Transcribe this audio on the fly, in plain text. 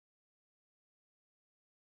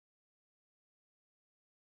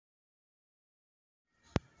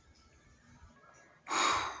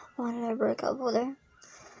Why did I break up with her?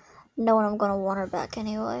 Knowing I'm gonna want her back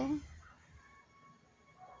anyway.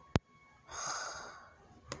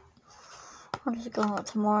 I'm just going out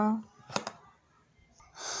tomorrow.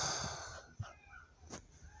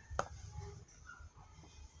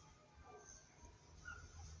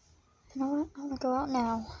 You know what? I'm gonna go out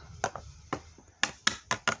now.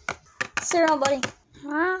 See you around, buddy.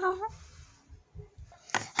 Ow.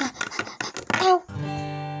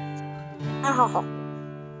 Ow.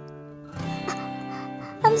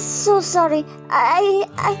 I'm so sorry.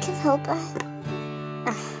 I can help.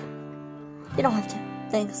 You don't have to.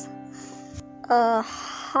 Thanks.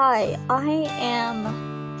 Hi. I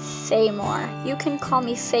am Faymore. You can call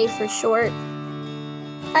me Faye for short.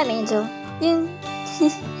 I'm Angel. You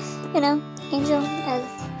know, Angel.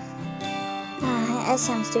 I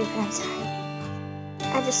sound stupid. I'm sorry.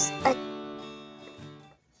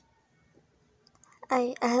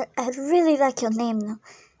 I really like your name though.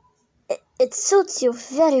 It suits you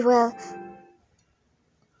very well.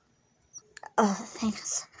 Oh,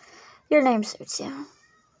 thanks. Your name suits you.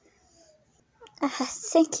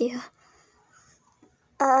 Thank you.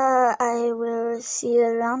 I will see you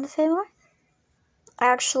around, Faymore.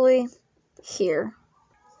 Actually, here.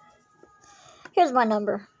 Here's my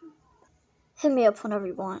number. Hit me up whenever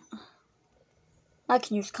you want. I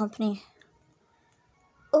can use company.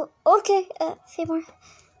 Oh, okay, Faymore.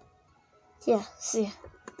 Yeah, see ya.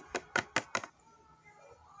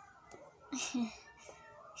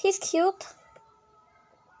 He's cute.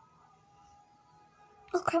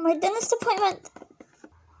 Oh crap, my dentist appointment!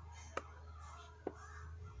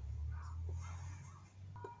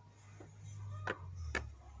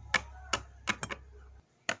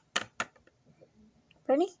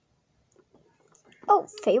 Ready? Oh,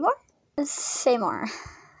 Faymore? Faymore.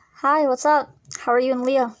 Hi, what's up? How are you and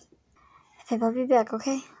Leah? Babe, I'll be back,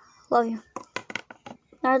 okay? Love you.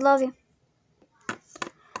 I love you.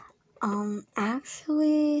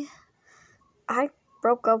 Actually, I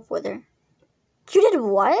broke up with her. You did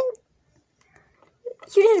what?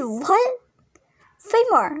 You did what?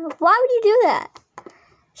 Faymore, why would you do that?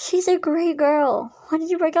 She's a great girl. Why did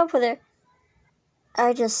you break up with her?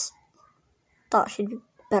 I just thought she'd be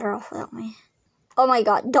better off without me. Oh my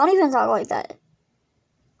god, don't even talk like that.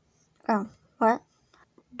 Oh, what?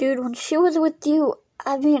 Dude, when she was with you,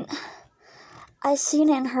 I mean, I seen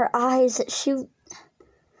it in her eyes that she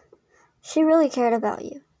really cared about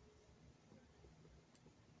you.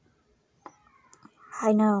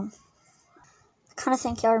 I know. I kind of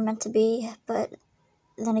think y'all are meant to be, but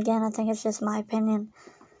then again, I think it's just my opinion.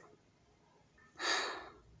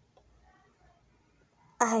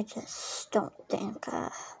 I just don't think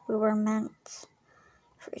we were meant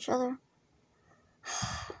for each other.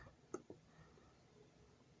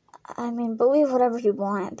 I mean, believe whatever you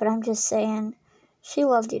want, but I'm just saying, she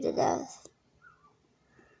loved you to death.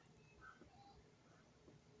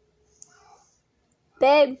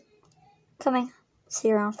 Babe, coming. See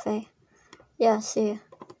you around, Faye. Yeah, see you.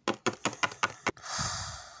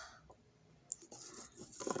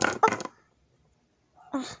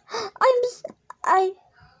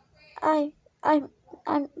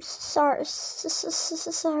 I'm sorry.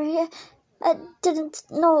 Sorry. I didn't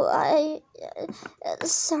know.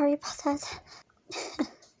 Sorry about that.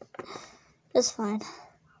 It's fine.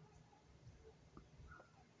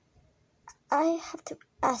 I have to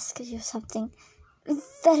ask you something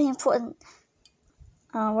very important.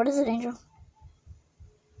 What is it, Angel?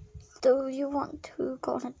 Do you want to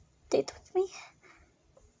go on a date with me?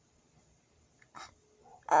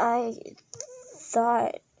 I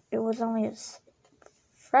thought it was only as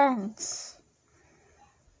friends.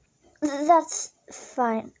 That's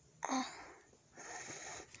fine.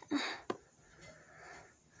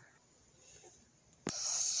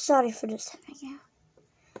 Sorry for disturbing you.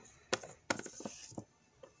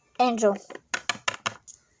 Angel.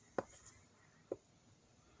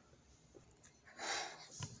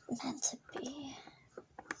 Meant to be.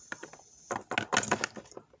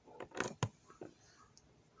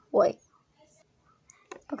 Wait.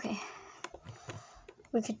 Okay.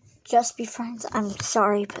 We could just be friends. I'm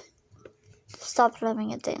sorry, but stop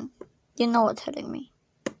rubbing it in. You know what's hurting me.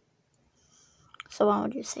 So why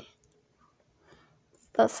would you say it?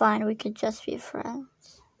 But fine, we could just be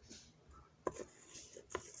friends.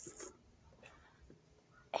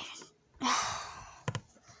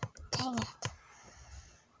 Dang it.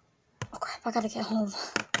 Oh crap, I gotta get home.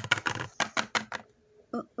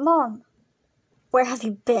 Mom, where have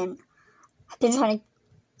you been? I've been trying to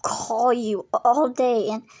call you all day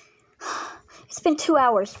and it's been 2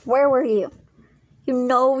 hours. Where were you? You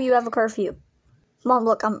know you have a curfew. Mom,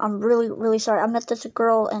 look, I'm really, really sorry. I met this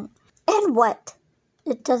girl and what?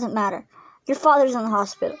 It doesn't matter. Your father's in the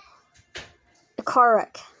hospital. A car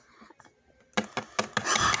wreck.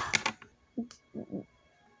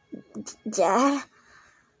 Dad?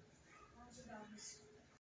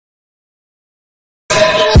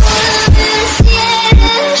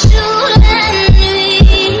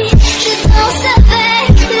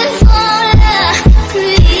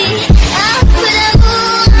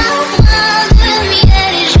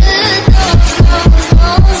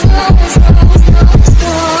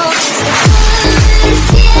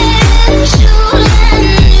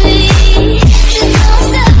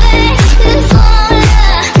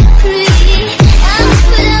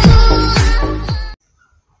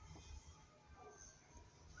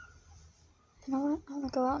 You know what? I'm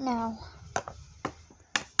gonna go out now.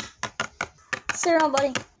 Sit around,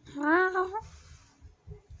 buddy. Ow.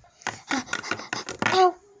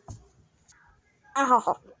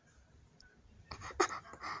 Ow.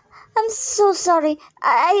 I'm so sorry.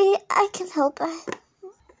 I can help.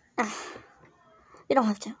 You don't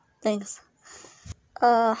have to. Thanks.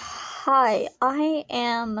 Hi. I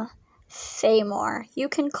am Faymore. You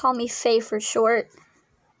can call me Faye for short.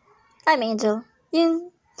 I'm Angel.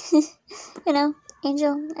 You know,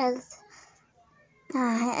 Angel as...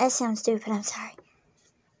 that sounds stupid, I'm sorry.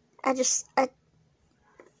 I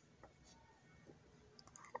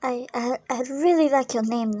really like your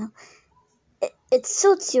name, though. It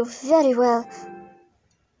suits you very well.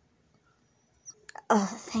 Oh,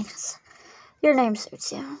 thanks. Your name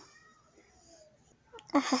suits you.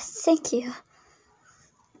 Thank you.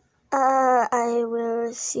 I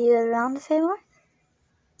will see you around, Faymore.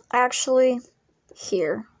 Actually,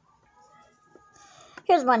 here.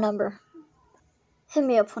 Here's my number. Hit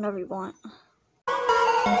me up whenever you want.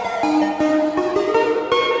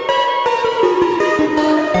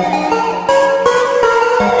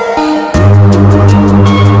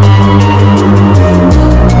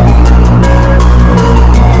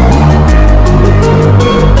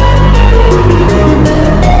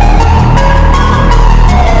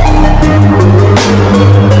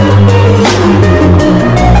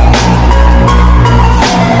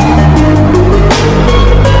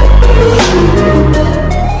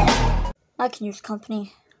 I can use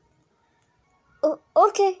company. Oh,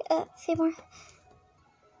 okay, Faymore.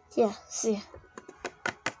 Yeah, see ya.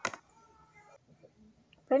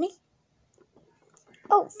 Ready?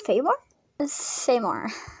 Oh, Faymore? Faymore.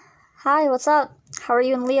 Hi, what's up? How are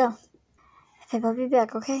you and Leo? Hey, I'll be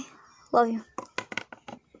back, okay? Love you.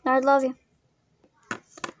 I love you.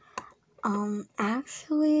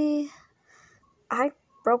 Actually, I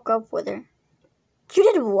broke up with her. You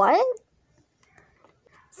did what?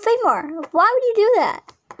 Faymore, why would you do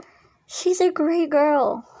that? She's a great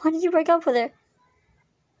girl. Why did you break up with her?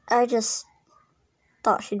 I just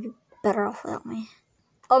thought she'd be better off without me.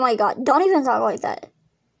 Oh my god, don't even talk like that.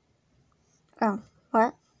 Oh,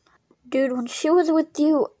 what? Dude, when she was with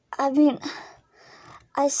you, I mean,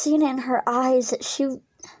 I seen it in her eyes that she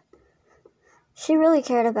really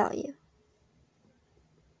cared about you.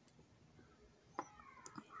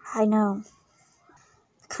 I know.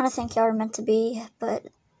 I kind of think y'all are meant to be, but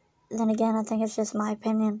then again, I think it's just my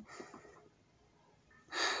opinion.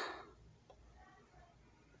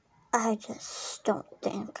 I just don't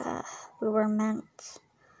think we were meant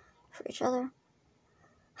for each other.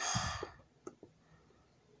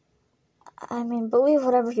 I mean, believe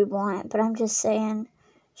whatever you want, but I'm just saying,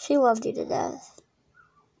 she loved you to death.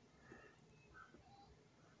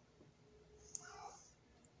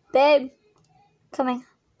 Babe, coming.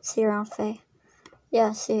 See you around, Faye.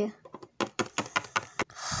 Yeah, see you.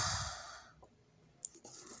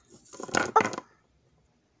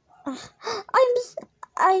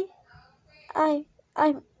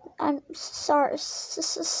 I'm sorry.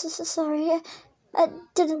 Sorry. I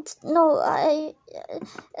didn't know.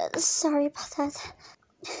 Sorry about that.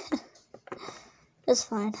 It's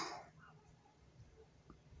fine.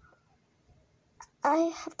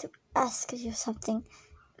 I have to ask you something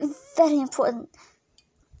very important.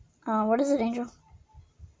 What is it, Angel?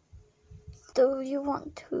 Do you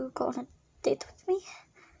want to go on a date with me?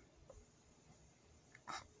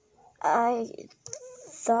 I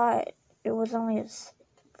thought it was only as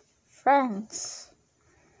friends.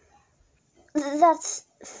 That's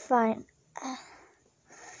fine.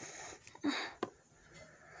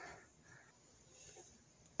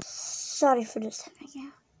 Sorry for disturbing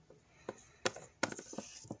you.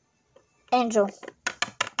 Angel.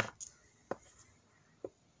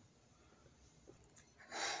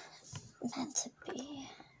 Meant to be.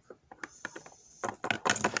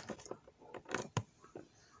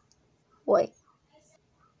 Wait.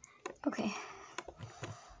 Okay.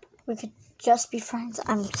 We could just be friends.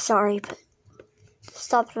 I'm sorry, but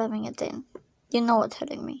Stop rubbing it in. You know it's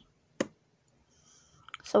hitting me.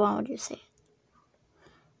 So why would you say it?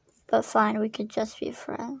 But fine, we could just be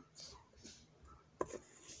friends.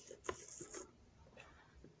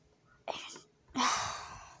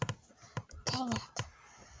 Dang it.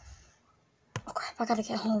 Oh crap, I gotta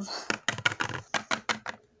get home.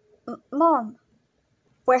 Mom,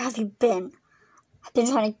 where have you been? I've been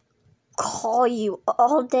trying to call you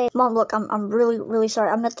all day. Mom, look, I'm really, really sorry.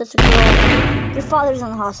 I met this girl. Your father's in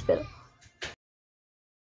the hospital.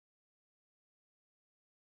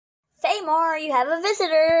 Famar, you have a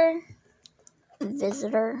visitor.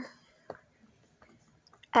 Visitor?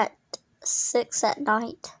 At 6 at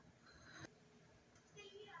night.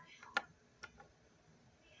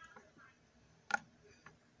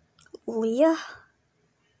 Leah?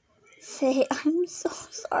 Faye, I'm so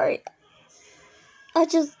sorry.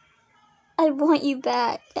 I want you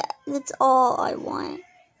back. That's all I want.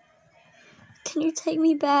 Can you take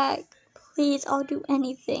me back? Please, I'll do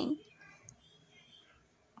anything.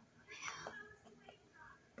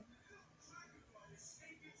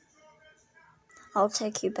 I'll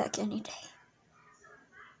take you back any day.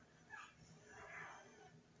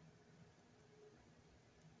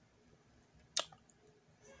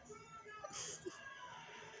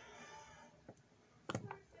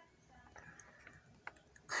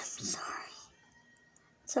 I'm sorry.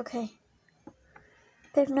 It's okay.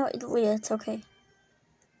 Babe, no, Leah, it's okay.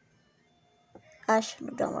 I shouldn't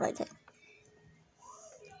have done what I did.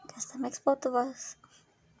 Guess that makes both of us.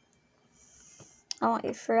 I want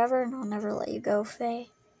you forever, and I'll never let you go, Faye.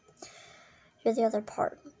 You're the other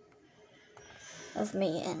part of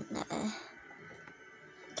me, and I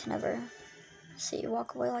can never see you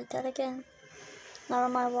walk away like that again. Not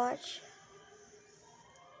on my watch.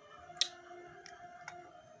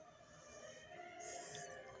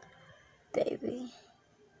 Baby.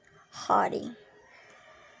 Hottie.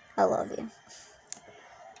 I love you.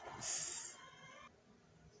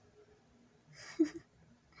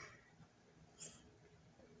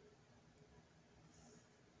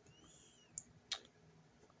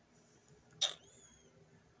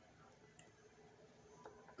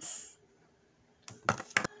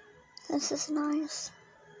 This is nice.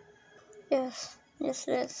 Yes. Yes,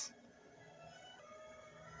 it is.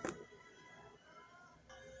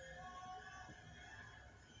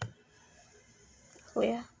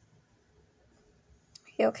 Leah.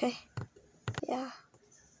 You okay? Yeah.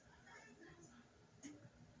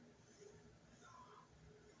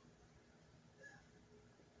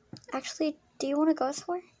 Actually, do you want to go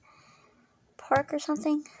somewhere? Park or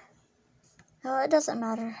something? No, it doesn't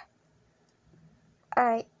matter.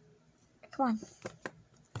 Alright. Come on.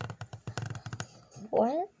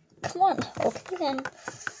 What? Come on. Okay then.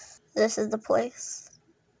 This is the place.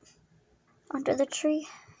 Under the tree.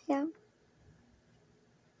 Yeah.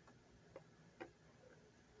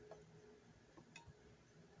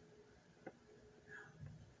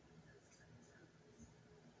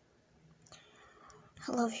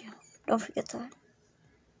 I love you. Don't forget that.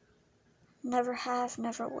 Never have,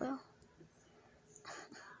 never will.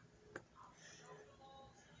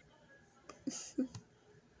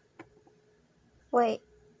 Wait.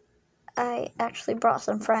 I actually brought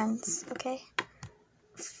some friends, okay?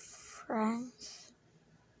 Friends.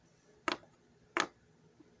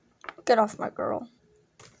 Get off my girl.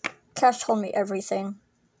 Cash told me everything.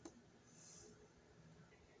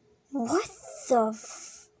 What the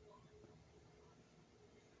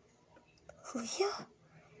Leah?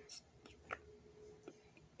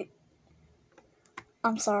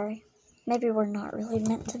 I'm sorry. Maybe we're not really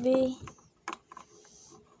meant to be.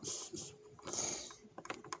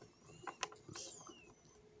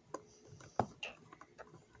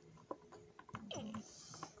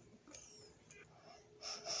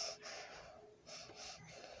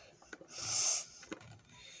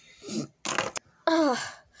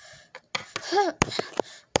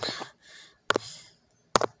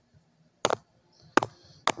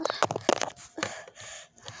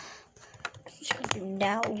 You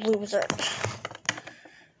now, loser.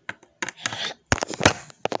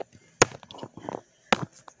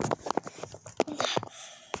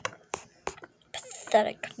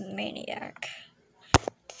 Pathetic maniac.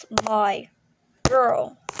 It's my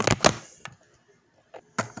girl.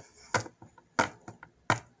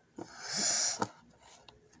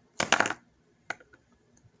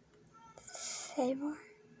 Famar?